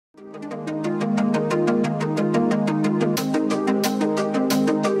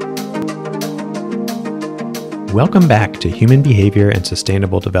Welcome back to Human Behavior and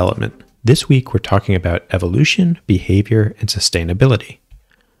Sustainable Development. This week we're talking about evolution, behavior, and sustainability.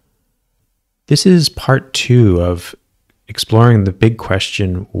 This is part 2 of exploring the big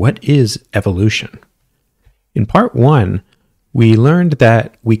question, what is evolution? In part 1, we learned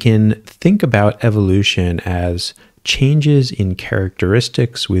that we can think about evolution as changes in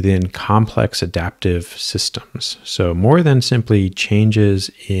characteristics within complex adaptive systems. So more than simply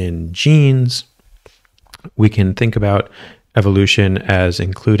changes in genes, we can think about evolution as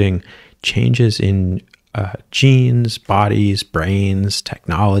including changes in genes, bodies, brains,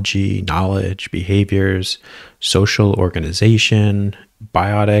 technology, knowledge, behaviors, social organization,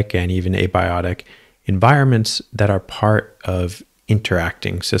 biotic and even abiotic environments that are part of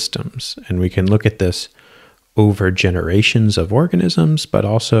interacting systems. And we can look at this over generations of organisms, but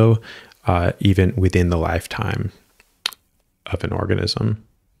also even within the lifetime of an organism,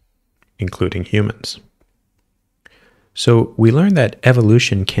 including humans. So we learned that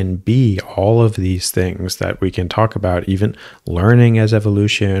evolution can be all of these things that we can talk about, even learning as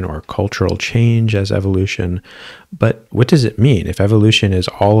evolution or cultural change as evolution. But what does it mean? If evolution is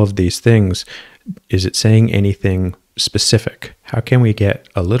all of these things, is it saying anything specific? How can we get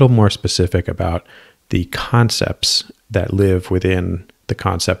a little more specific about the concepts that live within the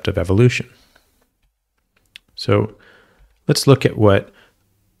concept of evolution? So let's look at what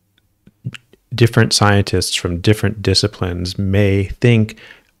different scientists from different disciplines may think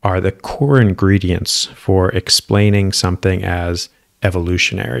are the core ingredients for explaining something as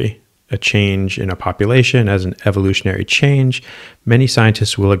evolutionary. A change in a population as an evolutionary change. Many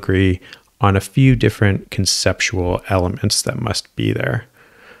scientists will agree on a few different conceptual elements that must be there.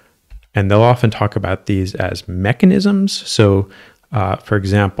 And they'll often talk about these as mechanisms. So, for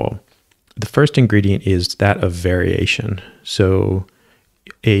example, the first ingredient is that of variation. So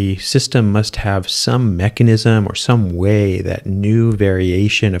a system must have some mechanism or some way that new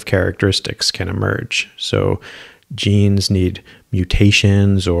variation of characteristics can emerge. So genes need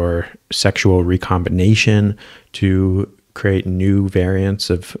mutations or sexual recombination to create new variants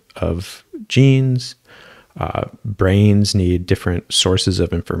of genes. Brains need different sources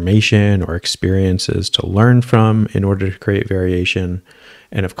of information or experiences to learn from in order to create variation.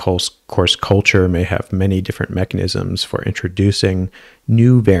 And of course, culture may have many different mechanisms for introducing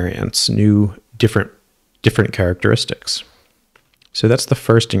new variants, new different characteristics. So that's the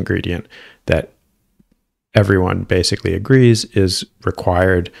first ingredient that everyone basically agrees is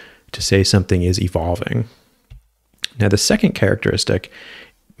required to say something is evolving. Now, the second characteristic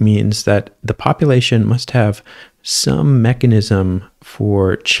means that the population must have some mechanism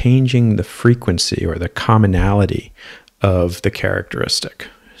for changing the frequency or the commonality of the characteristic.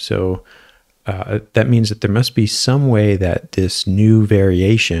 So that means that there must be some way that this new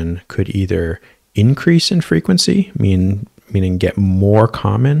variation could either increase in frequency, meaning get more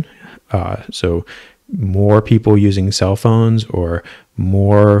common, so more people using cell phones or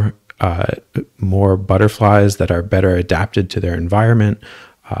more butterflies that are better adapted to their environment.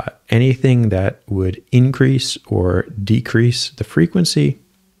 Anything that would increase or decrease the frequency.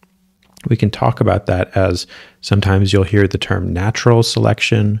 We can talk about that as sometimes you'll hear the term natural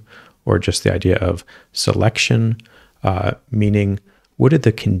selection or just the idea of selection, meaning what are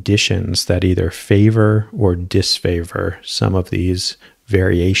the conditions that either favor or disfavor some of these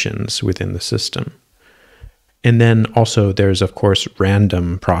variations within the system. And then also there's, of course,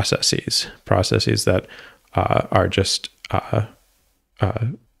 random processes that are just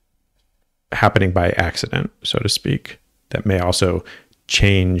happening by accident, so to speak, that may also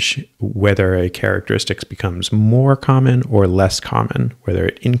change whether a characteristic becomes more common or less common, whether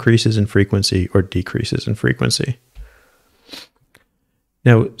it increases in frequency or decreases in frequency.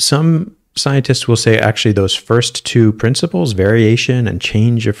 Now, some scientists will say actually those first two principles, variation and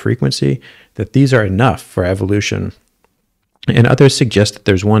change of frequency, that these are enough for evolution. And others suggest that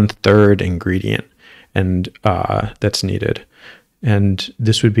there's one third ingredient and that's needed. And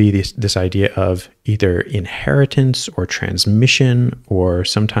this would be this idea of either inheritance or transmission, or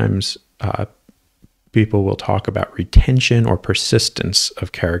sometimes people will talk about retention or persistence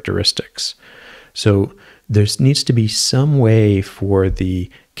of characteristics. So there needs to be some way for the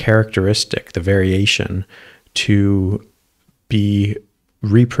characteristic, the variation, to be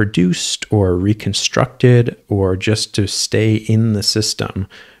reproduced or reconstructed or just to stay in the system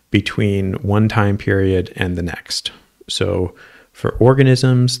between one time period and the next. So for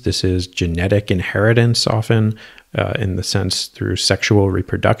organisms, this is genetic inheritance often, in the sense through sexual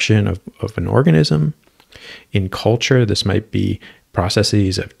reproduction of an organism. In culture, this might be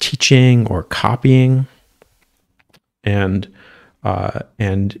processes of teaching or copying. And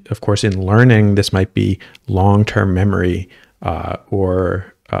And of course, in learning, this might be long-term memory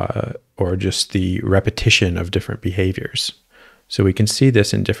or just the repetition of different behaviors. So we can see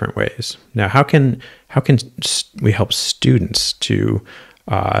this in different ways. Now, how can we help students to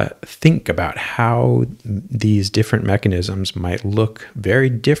think about how these different mechanisms might look very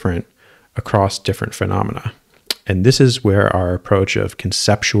different across different phenomena? And this is where our approach of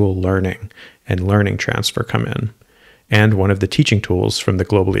conceptual learning and learning transfer come in, and one of the teaching tools from the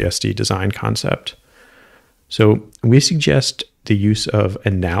Global ESD design concept. So we suggest the use of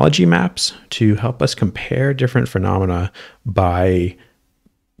analogy maps to help us compare different phenomena by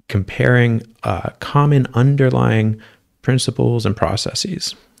comparing common underlying principles and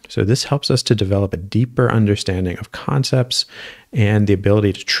processes. So this helps us to develop a deeper understanding of concepts and the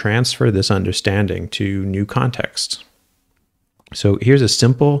ability to transfer this understanding to new contexts. So here's a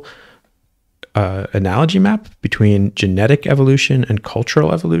simple analogy map between genetic evolution and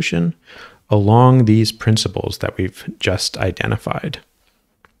cultural evolution along these principles that we've just identified.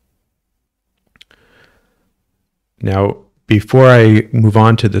 Now, before I move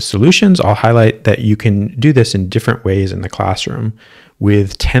on to the solutions, I'll highlight that you can do this in different ways in the classroom.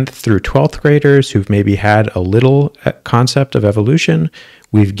 With 10th through 12th graders who've maybe had a little concept of evolution,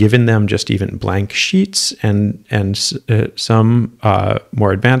 we've given them just even blank sheets, and some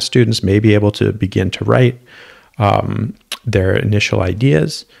more advanced students may be able to begin to write their initial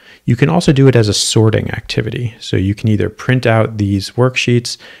ideas. You can also do it as a sorting activity. So you can either print out these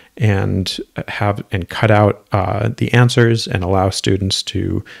worksheets and cut out the answers and allow students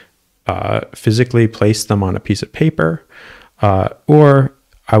to physically place them on a piece of paper, or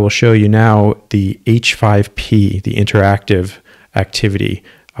I will show you now the H5P, the interactive activity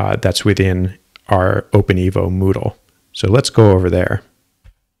that's within our OpenEvo Moodle. So let's go over there.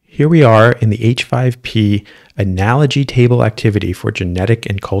 Here we are in the H5P analogy table activity for genetic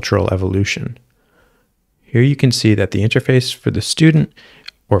and cultural evolution. Here you can see that the interface for the student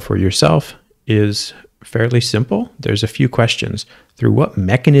or for yourself is fairly simple. There's a few questions. Through what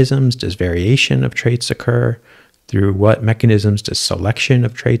mechanisms does variation of traits occur? Through what mechanisms does selection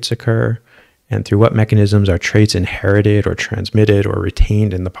of traits occur? And through what mechanisms are traits inherited or transmitted or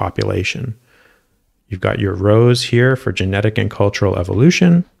retained in the population? You've got your rows here for genetic and cultural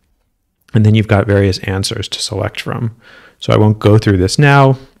evolution, and then you've got various answers to select from. So I won't go through this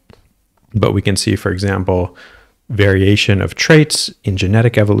now, but we can see, for example, variation of traits in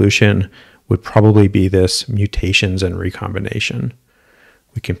genetic evolution would probably be this mutations and recombination.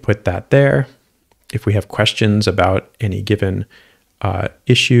 We can put that there. If we have questions about any given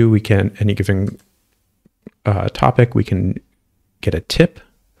issue, any given topic, we can get a tip.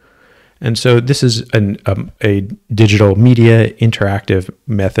 And so this is a digital media interactive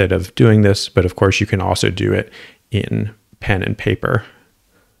method of doing this, but of course you can also do it in pen and paper.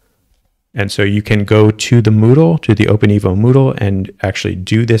 And so you can go to the Moodle, to the OpenEvo Moodle, and actually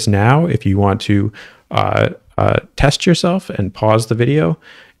do this now if you want to test yourself and pause the video.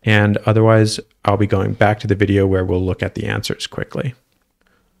 And otherwise, I'll be going back to the video where we'll look at the answers quickly.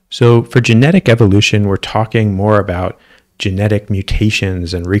 So for genetic evolution, we're talking more about genetic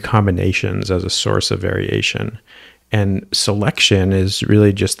mutations and recombinations as a source of variation. And selection is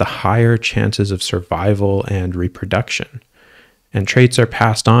really just the higher chances of survival and reproduction. And traits are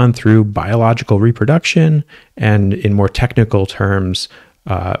passed on through biological reproduction and, in more technical terms,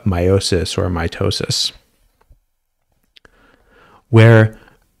 meiosis or mitosis. Where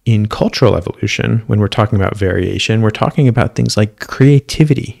in cultural evolution, when we're talking about variation, we're talking about things like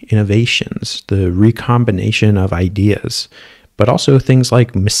creativity, innovations, the recombination of ideas, but also things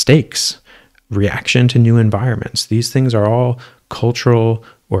like mistakes, reaction to new environments. These things are all cultural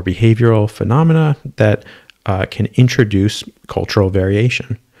or behavioral phenomena that can introduce cultural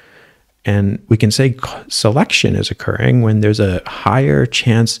variation. And we can say selection is occurring when there's a higher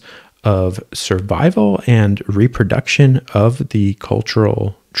chance of survival and reproduction of the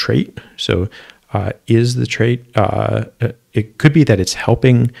cultural trait. So is the trait, it could be that it's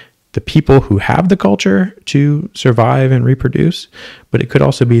helping the people who have the culture to survive and reproduce, but it could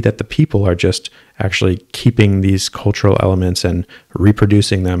also be that the people are just actually keeping these cultural elements and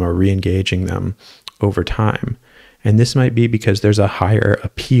reproducing them or re-engaging them over time. And this might be because there's a higher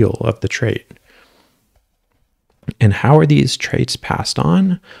appeal of the trait. And how are these traits passed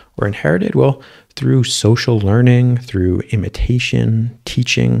on or inherited? Well, through social learning, through imitation,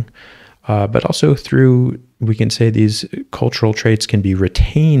 teaching, but also through, we can say these cultural traits can be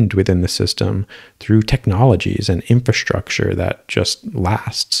retained within the system through technologies and infrastructure that just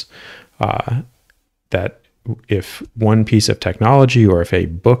lasts. That if one piece of technology or if a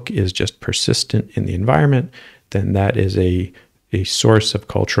book is just persistent in the environment, then that is a a source of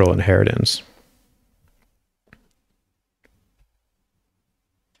cultural inheritance.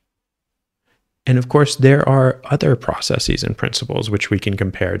 And of course, there are other processes and principles which we can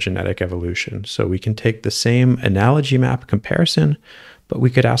compare genetic evolution. So we can take the same analogy map comparison, but we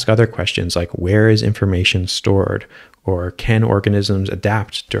could ask other questions like, where is information stored? Or can organisms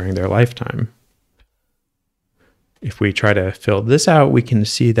adapt during their lifetime? If we try to fill this out, we can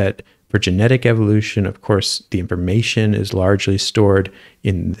see that for genetic evolution, of course, the information is largely stored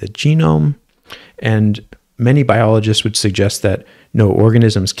in the genome. And many biologists would suggest that no,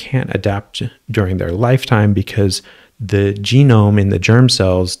 organisms can't adapt during their lifetime because the genome in the germ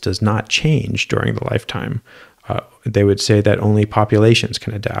cells does not change during the lifetime. They would say that only populations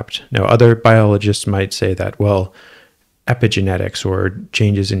can adapt. Now, other biologists might say that, well, epigenetics or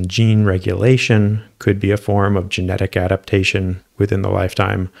changes in gene regulation could be a form of genetic adaptation within the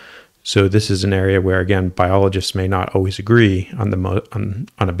lifetime. So this is an area where, again, biologists may not always agree on on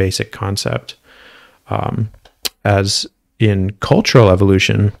a basic concept. As in cultural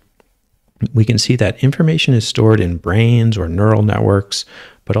evolution, we can see that information is stored in brains or neural networks,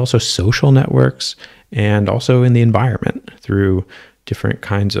 but also social networks, and also in the environment through different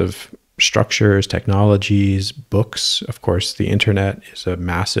kinds of structures, technologies, books. Of course, the internet is a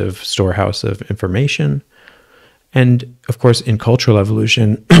massive storehouse of information. And of course, in cultural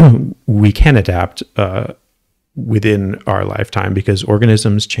evolution, we can adapt within our lifetime because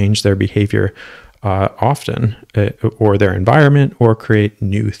organisms change their behavior often, or their environment, or create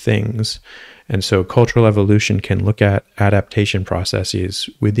new things. And so cultural evolution can look at adaptation processes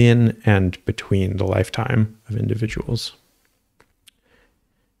within and between the lifetime of individuals.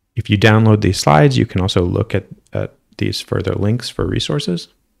 If you download these slides, you can also look at these further links for resources.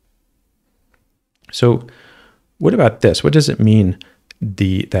 So what about this? What does it mean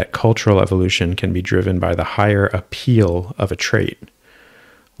that cultural evolution can be driven by the higher appeal of a trait?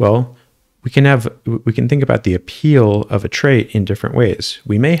 Well, we can think about the appeal of a trait in different ways.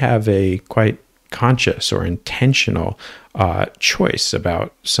 We may have a quite conscious or intentional choice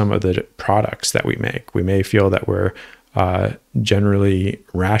about some of the products that we make. We may feel that we're generally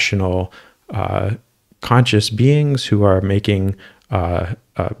rational, conscious beings who are making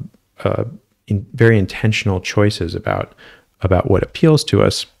very intentional choices about what appeals to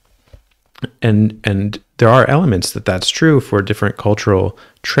us. And there are elements that's true for different cultural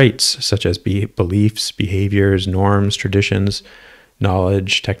traits, such as beliefs, behaviors, norms, traditions,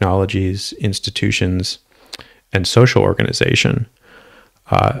 knowledge, technologies, institutions, and social organization.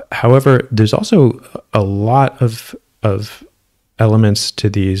 However, there's also a lot of elements to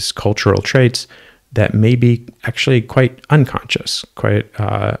these cultural traits that may be actually quite unconscious, quite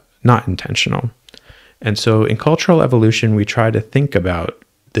not intentional. And so in cultural evolution, we try to think about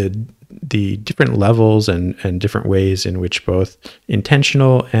the different levels and different ways in which both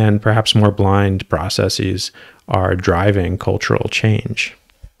intentional and perhaps more blind processes are driving cultural change.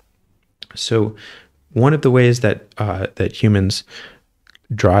 So one of the ways that humans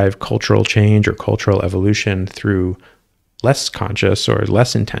drive cultural change or cultural evolution through less conscious or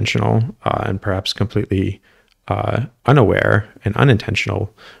less intentional and perhaps completely unaware and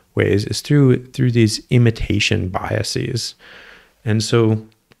unintentional ways is through these imitation biases. And so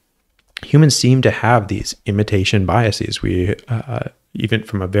humans seem to have these imitation biases. We, even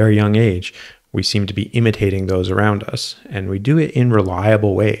from a very young age, we seem to be imitating those around us, and we do it in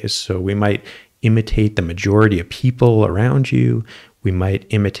reliable ways. So we might imitate the majority of people around you. We might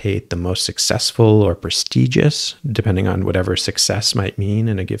imitate the most successful or prestigious, depending on whatever success might mean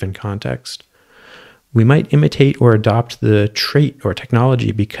in a given context. We might imitate or adopt the trait or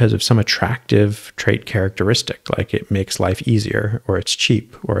technology because of some attractive trait characteristic, like it makes life easier, or it's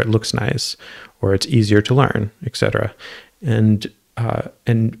cheap, or it looks nice, or it's easier to learn, etc. And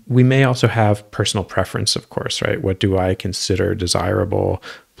we may also have personal preference, of course, right? What do I consider desirable,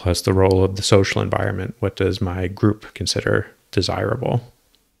 plus the role of the social environment? What does my group consider desirable?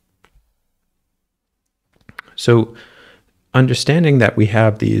 So understanding that we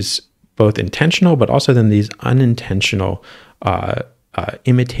have these both intentional, but also then these unintentional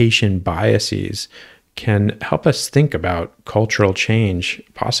imitation biases can help us think about cultural change,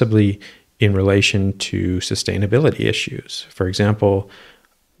 possibly in relation to sustainability issues. For example,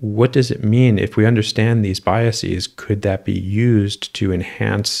 what does it mean if we understand these biases? Could that be used to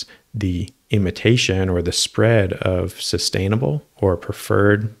enhance the imitation or the spread of sustainable or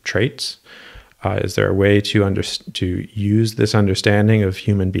preferred traits? Is there a way to use this understanding of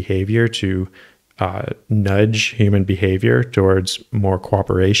human behavior to nudge human behavior towards more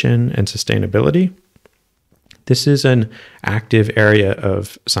cooperation and sustainability? This is an active area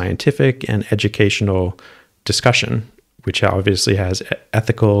of scientific and educational discussion which obviously has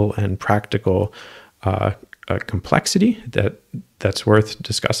ethical and practical complexity that's worth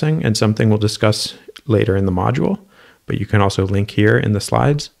discussing, and something we'll discuss later in the module, but you can also link here in the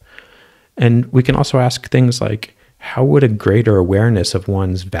slides. And we can also ask things like, how would a greater awareness of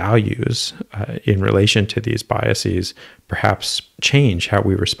one's values in relation to these biases perhaps change how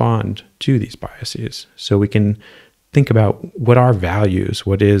we respond to these biases? So we can think about what are values,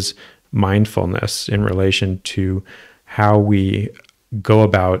 what is mindfulness in relation to how we go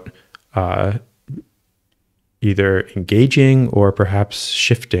about either engaging or perhaps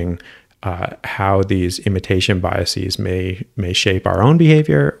shifting how these imitation biases may shape our own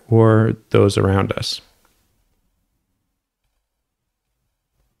behavior or those around us.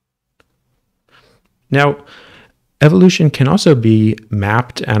 Now, evolution can also be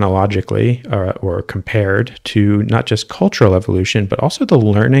mapped analogically or compared to not just cultural evolution, but also the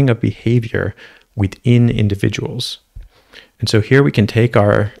learning of behavior within individuals. And so here we can take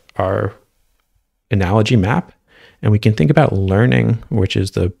our analogy map, and we can think about learning, which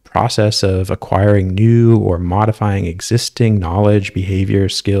is the process of acquiring new or modifying existing knowledge, behavior,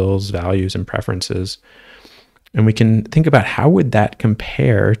 skills, values, and preferences. And we can think about how would that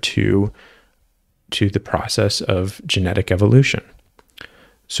compare to the process of genetic evolution.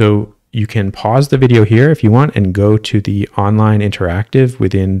 So you can pause the video here if you want and go to the online interactive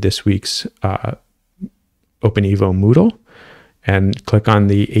within this week's OpenEvo Moodle and click on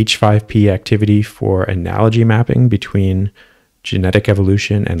the H5P activity for analogy mapping between genetic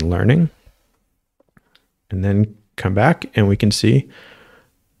evolution and learning. And then come back and we can see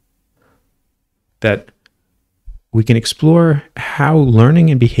that we can explore how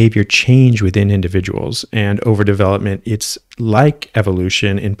learning and behavior change within individuals, and over development, it's like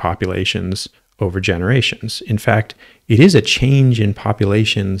evolution in populations over generations. In fact, it is a change in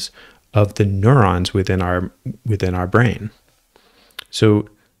populations of the neurons within our brain. So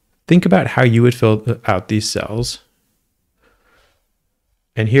think about how you would fill out these cells.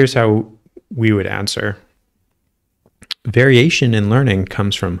 And here's how we would answer. Variation in learning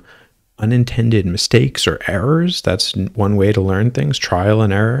comes from unintended mistakes or errors. That's one way to learn things, trial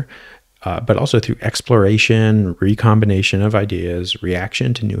and error, but also through exploration, recombination of ideas,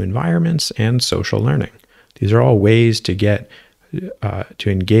 reaction to new environments, and social learning. These are all ways to get to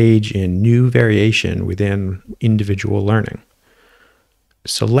engage in new variation within individual learning.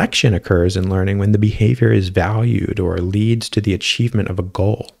 Selection occurs in learning when the behavior is valued or leads to the achievement of a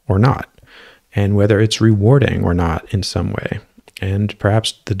goal or not, and whether it's rewarding or not in some way, and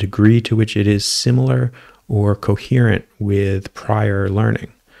perhaps the degree to which it is similar or coherent with prior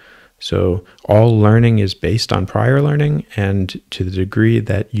learning. So all learning is based on prior learning, and to the degree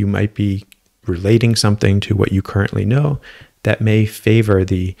that you might be relating something to what you currently know, that may favor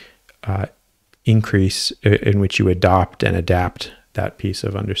the increase in which you adopt and adapt that piece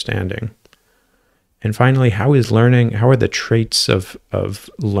of understanding. And finally, how are the traits of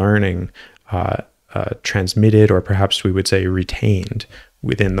learning transmitted, or perhaps we would say retained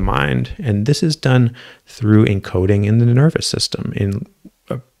within the mind? And this is done through encoding in the nervous system,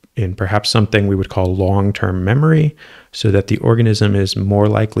 in perhaps something we would call long-term memory, so that the organism is more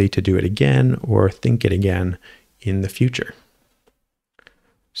likely to do it again or think it again in the future.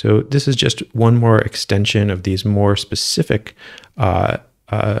 So this is just one more extension of these more specific,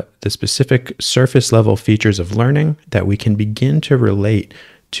 the specific surface level features of learning that we can begin to relate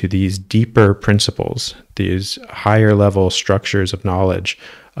to these deeper principles, these higher level structures of knowledge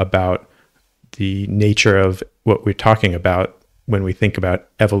about the nature of what we're talking about when we think about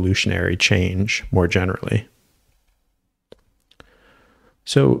evolutionary change more generally.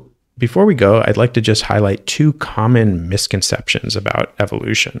 So before we go, I'd like to just highlight two common misconceptions about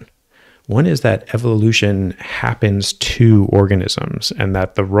evolution. One is that evolution happens to organisms, and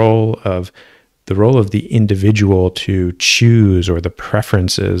that the role of the individual to choose, or the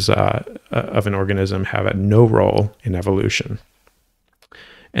preferences of an organism, have no role in evolution.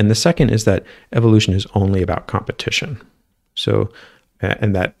 And the second is that evolution is only about competition. So,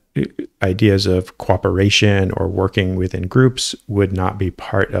 and that ideas of cooperation or working within groups would not be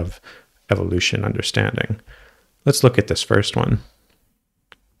part of evolution understanding. Let's look at this first one.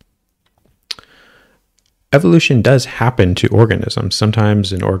 Evolution does happen to organisms.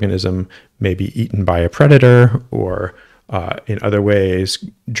 Sometimes an organism may be eaten by a predator, or in other ways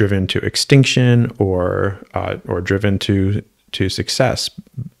driven to extinction, or driven to success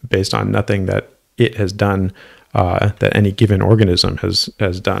based on nothing that it has done, that any given organism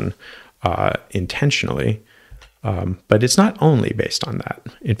has done intentionally. But it's not only based on that.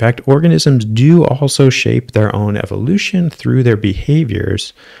 In fact, organisms do also shape their own evolution through their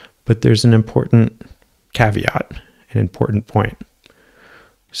behaviors, but there's an important caveat, an important point.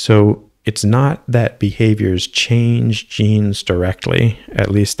 So it's not that behaviors change genes directly.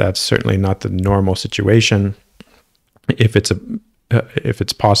 At least that's certainly not the normal situation. If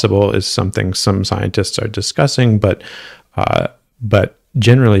it's possible, is something some scientists are discussing, but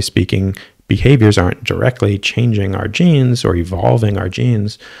generally speaking, behaviors aren't directly changing our genes or evolving our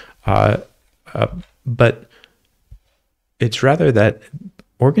genes, but it's rather that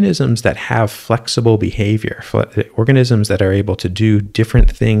organisms that have flexible behavior, organisms that are able to do different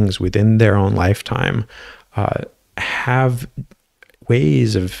things within their own lifetime, have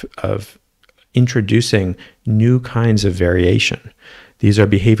ways of introducing new kinds of variation. These are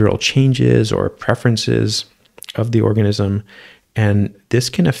behavioral changes or preferences of the organism, and this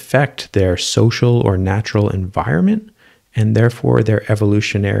can affect their social or natural environment and therefore their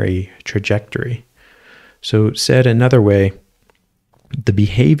evolutionary trajectory. So said another way, the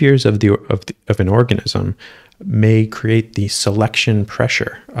behaviors of an organism may create the selection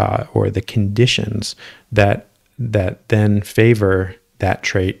pressure or the conditions that then favor that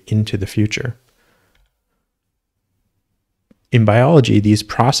trait into the future. In biology, these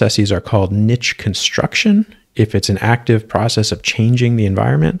processes are called niche construction if it's an active process of changing the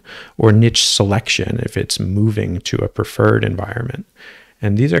environment, or niche selection if it's moving to a preferred environment.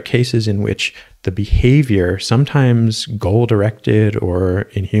 And these are cases in which the behavior, sometimes goal-directed, or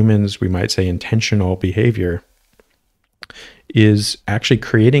in humans, we might say intentional behavior, is actually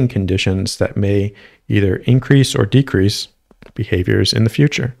creating conditions that may either increase or decrease behaviors in the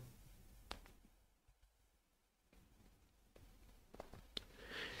future.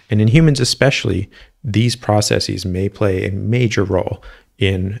 And in humans especially, these processes may play a major role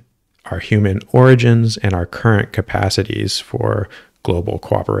in our human origins and our current capacities for global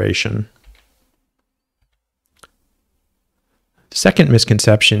cooperation. The second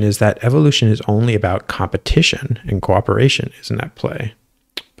misconception is that evolution is only about competition and cooperation isn't at play.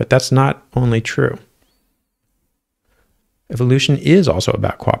 But that's not only true. Evolution is also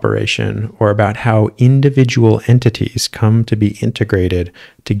about cooperation, or about how individual entities come to be integrated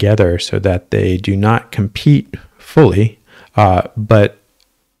together so that they do not compete fully, but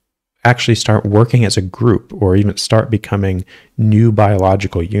actually start working as a group, or even start becoming new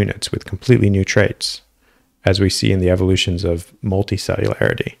biological units with completely new traits, as we see in the evolutions of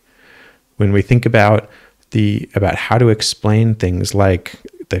multicellularity. When we think about how to explain things like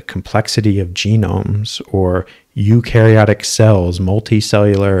the complexity of genomes, or eukaryotic cells,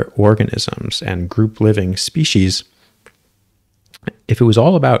 multicellular organisms, and group living species, if it was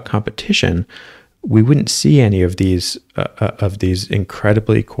all about competition, we wouldn't see any of these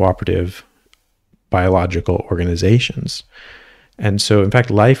incredibly cooperative biological organizations. And so, in fact,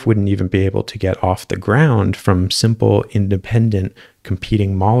 life wouldn't even be able to get off the ground from simple, independent,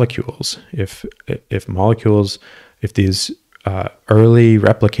 competing molecules. If these early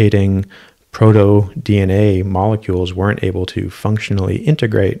replicating proto-DNA molecules weren't able to functionally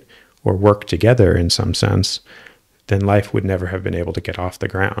integrate or work together in some sense, then life would never have been able to get off the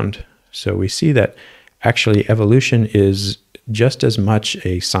ground. So we see that actually evolution is just as much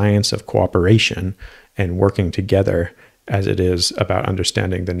a science of cooperation and working together as it is about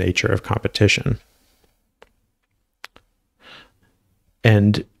understanding the nature of competition.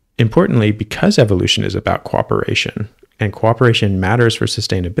 And importantly, because evolution is about cooperation, and cooperation matters for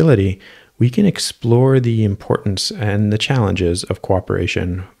sustainability, we can explore the importance and the challenges of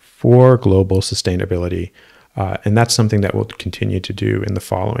cooperation for global sustainability. And that's something that we'll continue to do in the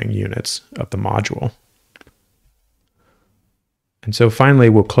following units of the module. And so finally,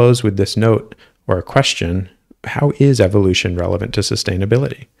 we'll close with this note or a question: how is evolution relevant to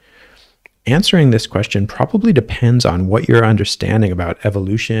sustainability? Answering this question probably depends on what your understanding about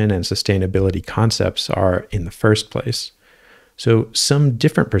evolution and sustainability concepts are in the first place. So some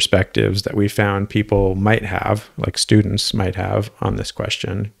different perspectives that we found people might have, like students might have on this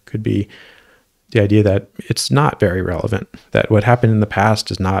question, could be the idea that it's not very relevant, that what happened in the past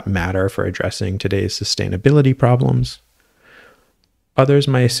does not matter for addressing today's sustainability problems. Others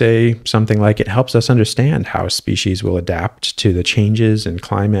might say something like it helps us understand how species will adapt to the changes in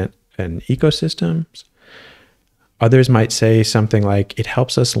climate and ecosystems. Others might say something like it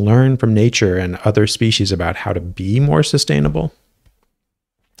helps us learn from nature and other species about how to be more sustainable.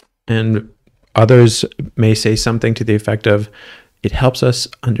 And others may say something to the effect of it helps us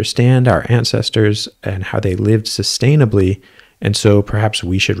understand our ancestors and how they lived sustainably, and so perhaps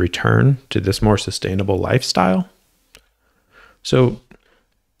we should return to this more sustainable lifestyle. So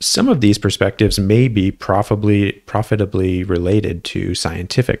some of these perspectives may be profitably related to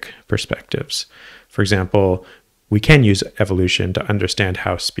scientific perspectives. For example, we can use evolution to understand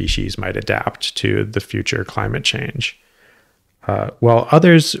how species might adapt to the future climate change. While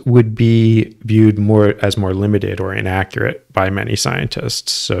others would be viewed as more limited or inaccurate by many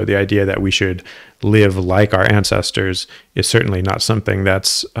scientists. So the idea that we should live like our ancestors is certainly not something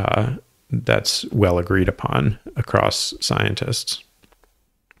that's well agreed upon across scientists.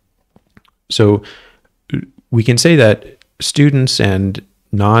 So we can say that students and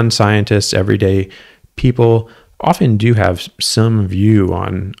non-scientists, everyday people, often do have some view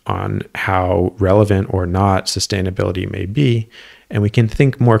on how relevant or not sustainability may be, and we can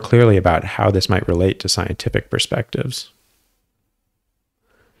think more clearly about how this might relate to scientific perspectives.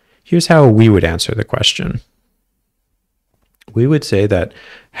 Here's how we would answer the question. We would say that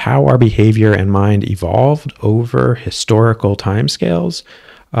how our behavior and mind evolved over historical timescales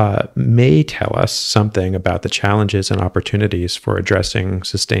may tell us something about the challenges and opportunities for addressing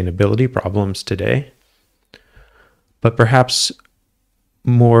sustainability problems today. But perhaps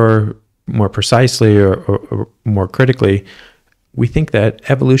more precisely or more critically, we think that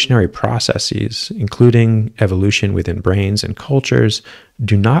evolutionary processes, including evolution within brains and cultures,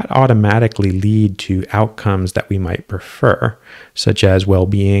 do not automatically lead to outcomes that we might prefer, such as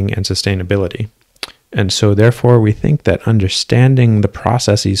well-being and sustainability. And so therefore, we think that understanding the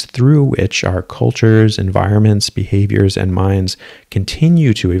processes through which our cultures, environments, behaviors, and minds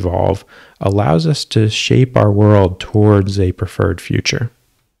continue to evolve allows us to shape our world towards a preferred future.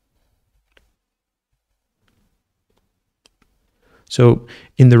 So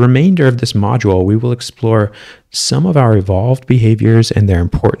in the remainder of this module, we will explore some of our evolved behaviors and their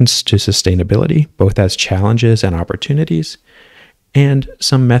importance to sustainability, both as challenges and opportunities, and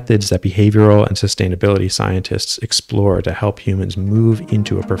some methods that behavioral and sustainability scientists explore to help humans move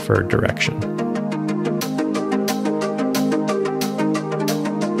into a preferred direction.